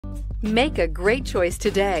Make a great choice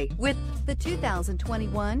today with the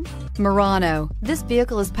 2021 Murano. This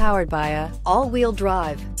vehicle is powered by a all-wheel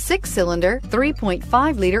drive, 6-cylinder,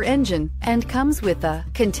 3.5-liter engine and comes with a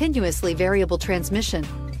continuously variable transmission.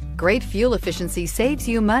 Great fuel efficiency saves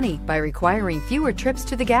you money by requiring fewer trips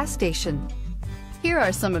to the gas station. Here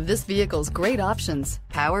are some of this vehicle's great options: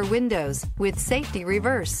 power windows with safety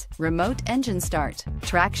reverse, remote engine start,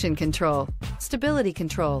 traction control, stability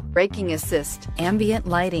control, braking assist, ambient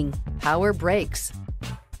lighting, power brakes.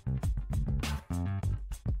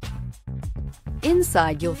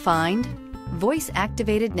 Inside you'll find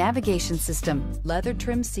voice-activated navigation system, leather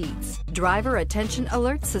trim seats, driver attention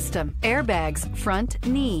alert system, airbags, front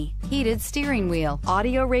knee, heated steering wheel,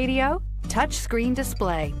 audio radio, touchscreen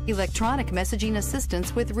display, electronic messaging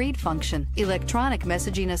assistance with read function, electronic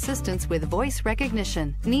messaging assistance with voice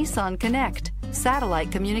recognition, Nissan Connect,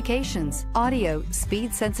 satellite communications, audio,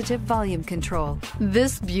 speed-sensitive volume control.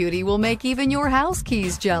 This beauty will make even your house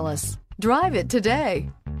keys jealous. Drive it today.